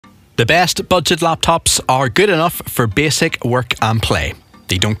The best budget laptops are good enough for basic work and play.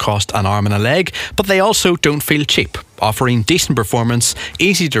 They don't cost an arm and a leg, but they also don't feel cheap, offering decent performance,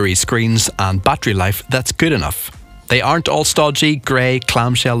 easy to read screens and battery life that's good enough. They aren't all stodgy, grey,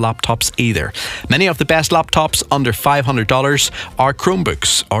 clamshell laptops either. Many of the best laptops under $500 are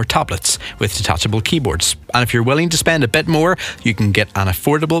Chromebooks or tablets with detachable keyboards. And if you're willing to spend a bit more, you can get an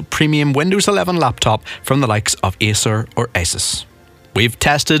affordable premium Windows 11 laptop from the likes of Acer or Asus. We've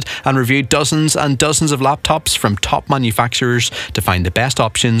tested and reviewed dozens and dozens of laptops from top manufacturers to find the best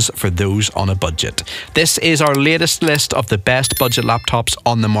options for those on a budget. This is our latest list of the best budget laptops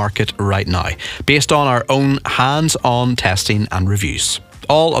on the market right now, based on our own hands-on testing and reviews.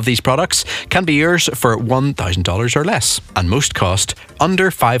 All of these products can be yours for $1,000 or less, and most cost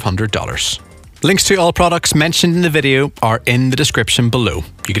under $500. Links to all products mentioned in the video are in the description below.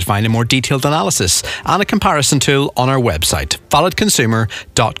 You can find a more detailed analysis and a comparison tool on our website,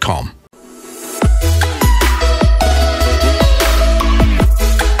 validconsumer.com.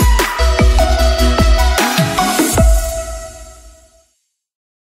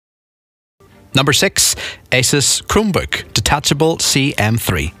 Number 6. Asus Chromebook Detachable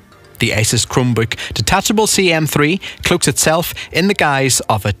CM3. The Asus Chromebook Detachable CM3 cloaks itself in the guise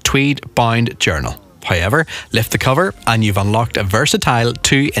of a tweed-bound journal. However, lift the cover and you've unlocked a versatile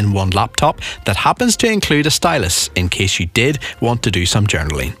 2-in-1 laptop that happens to include a stylus in case you did want to do some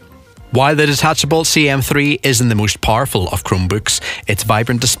journaling. While the detachable CM3 isn't the most powerful of Chromebooks, its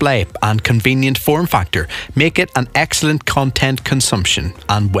vibrant display and convenient form factor make it an excellent content consumption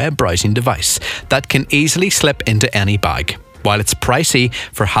and web browsing device that can easily slip into any bag. While it's pricey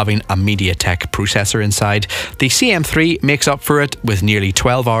for having a MediaTek processor inside, the CM3 makes up for it with nearly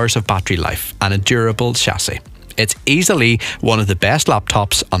 12 hours of battery life and a durable chassis. It's easily one of the best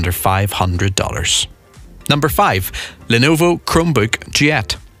laptops under $500. Number 5. Lenovo Chromebook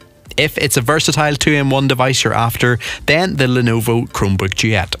Duet. If it's a versatile 2-in-1 device you're after, then the Lenovo Chromebook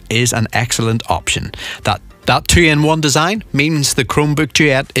Duet is an excellent option. That 2-in-1 design means the Chromebook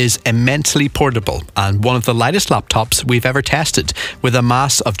Duet is immensely portable and one of the lightest laptops we've ever tested, with a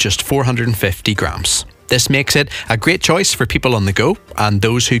mass of just 450 grams. This makes it a great choice for people on the go and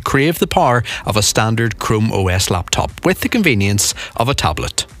those who crave the power of a standard Chrome OS laptop with the convenience of a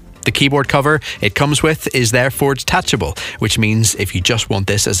tablet. The keyboard cover it comes with is therefore detachable, which means if you just want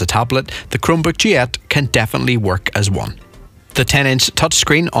this as a tablet, the Chromebook Duet can definitely work as one. The 10-inch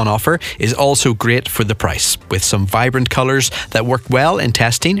touchscreen on offer is also great for the price, with some vibrant colours that work well in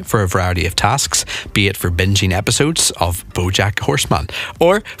testing for a variety of tasks, be it for binging episodes of BoJack Horseman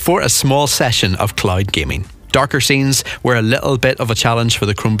or for a small session of cloud gaming. Darker scenes were a little bit of a challenge for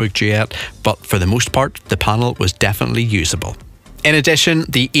the Chromebook Duet, but for the most part, the panel was definitely usable. In addition,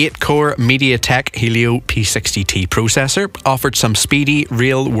 the 8-core MediaTek Helio P60T processor offered some speedy,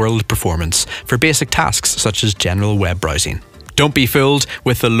 real-world performance for basic tasks such as general web browsing. Don't be fooled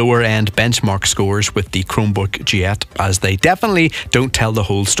with the lower-end benchmark scores with the Chromebook Duet, as they definitely don't tell the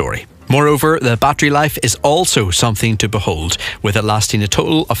whole story. Moreover, the battery life is also something to behold, with it lasting a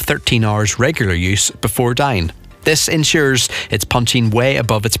total of 13 hours regular use before dying. This ensures it's punching way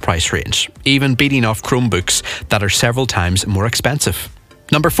above its price range, even beating off Chromebooks that are several times more expensive.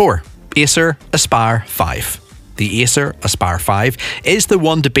 Number 4. Acer Aspire 5. The Acer Aspire 5 is the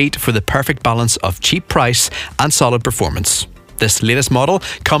one to beat for the perfect balance of cheap price and solid performance. This latest model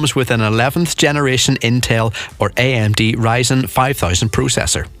comes with an 11th generation Intel or AMD Ryzen 5000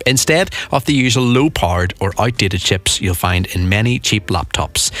 processor, instead of the usual low-powered or outdated chips you'll find in many cheap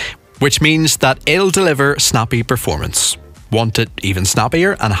laptops, which means that it'll deliver snappy performance. Want it even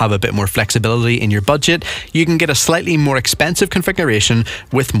snappier and have a bit more flexibility in your budget? You can get a slightly more expensive configuration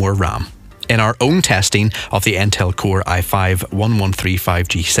with more RAM. In our own testing of the Intel Core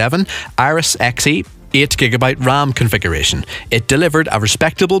i5-1135G7 Iris Xe 8GB RAM configuration, it delivered a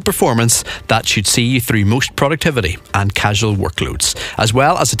respectable performance that should see you through most productivity and casual workloads, as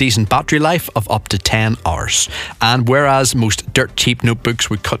well as a decent battery life of up to 10 hours. And whereas most dirt cheap notebooks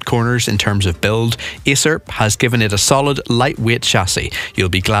would cut corners in terms of build, Acer has given it a solid lightweight chassis you'll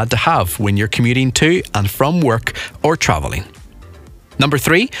be glad to have when you're commuting to and from work or travelling. Number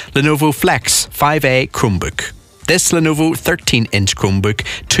 3. Lenovo Flex 5A Chromebook. This Lenovo 13-inch Chromebook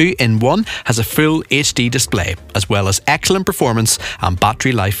 2-in-1 has a full HD display, as well as excellent performance and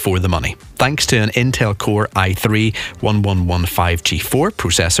battery life for the money, thanks to an Intel Core i3-1115G4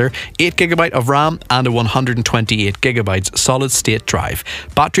 processor, 8GB of RAM and a 128GB solid-state drive.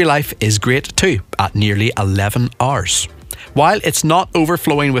 Battery life is great too, at nearly 11 hours. While it's not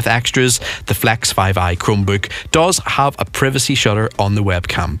overflowing with extras, the Flex 5i Chromebook does have a privacy shutter on the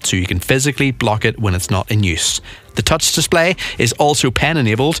webcam, so you can physically block it when it's not in use. The touch display is also pen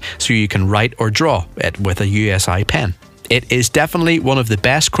enabled, so you can write or draw it with a USI pen. It is definitely one of the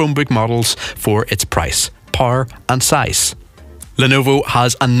best Chromebook models for its price, power and size. Lenovo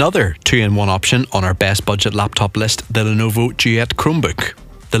has another 2-in-1 option on our best budget laptop list, the Lenovo Duet Chromebook.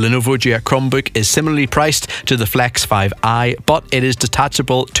 The Lenovo Duet Chromebook is similarly priced to the Flex 5i, but it is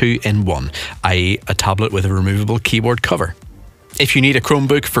detachable 2-in-1, i.e. a tablet with a removable keyboard cover. If you need a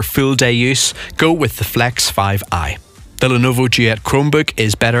Chromebook for full day use, go with the Flex 5i. The Lenovo Duet Chromebook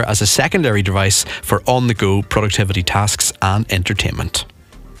is better as a secondary device for on-the-go productivity tasks and entertainment.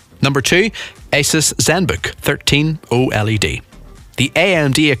 Number 2, Asus ZenBook 13 OLED. The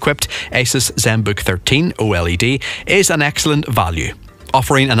AMD-equipped Asus ZenBook 13 OLED is an excellent value,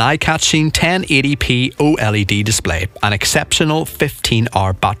 offering an eye-catching 1080p OLED display, an exceptional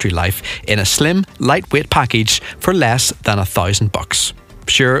 15-hour battery life in a slim, lightweight package for less than $1,000.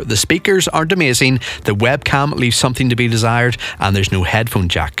 Sure, the speakers aren't amazing, the webcam leaves something to be desired, and there's no headphone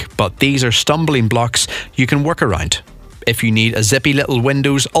jack, but these are stumbling blocks you can work around. If you need a zippy little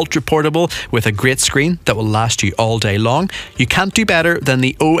Windows Ultra Portable with a great screen that will last you all day long, you can't do better than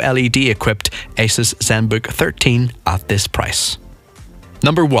the OLED-equipped Asus ZenBook 13 at this price.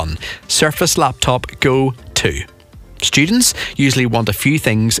 Number 1. Surface Laptop Go 2. Students usually want a few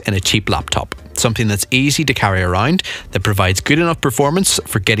things in a cheap laptop. Something that's easy to carry around, that provides good enough performance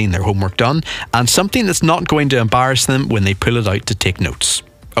for getting their homework done, and something that's not going to embarrass them when they pull it out to take notes.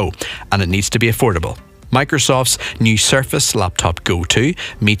 Oh, and it needs to be affordable. Microsoft's new Surface Laptop Go 2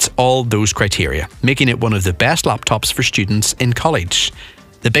 meets all those criteria, making it one of the best laptops for students in college.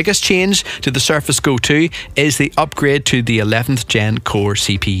 The biggest change to the Surface Go 2 is the upgrade to the 11th Gen Core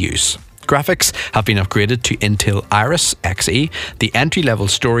CPUs. Graphics have been upgraded to Intel Iris Xe. The entry-level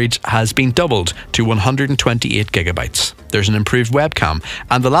storage has been doubled to 128GB. There's an improved webcam,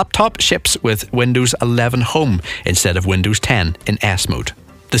 and the laptop ships with Windows 11 Home instead of Windows 10 in S mode.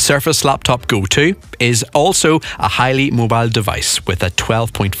 The Surface Laptop Go 2 is also a highly mobile device with a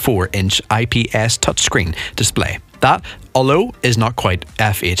 12.4-inch IPS touchscreen display. That, although is not quite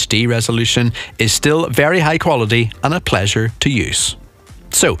FHD resolution, is still very high quality and a pleasure to use.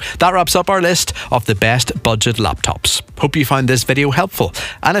 So, that wraps up our list of the best budget laptops. Hope you found this video helpful,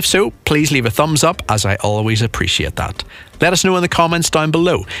 and if so, please leave a thumbs up, as I always appreciate that. Let us know in the comments down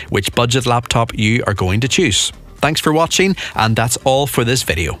below which budget laptop you are going to choose. Thanks for watching, and that's all for this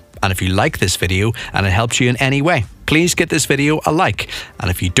video. And if you like this video and it helps you in any way, please get this video a like.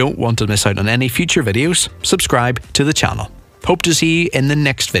 And if you don't want to miss out on any future videos, subscribe to the channel. Hope to see you in the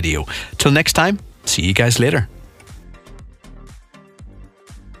next video. Till next time, see you guys later.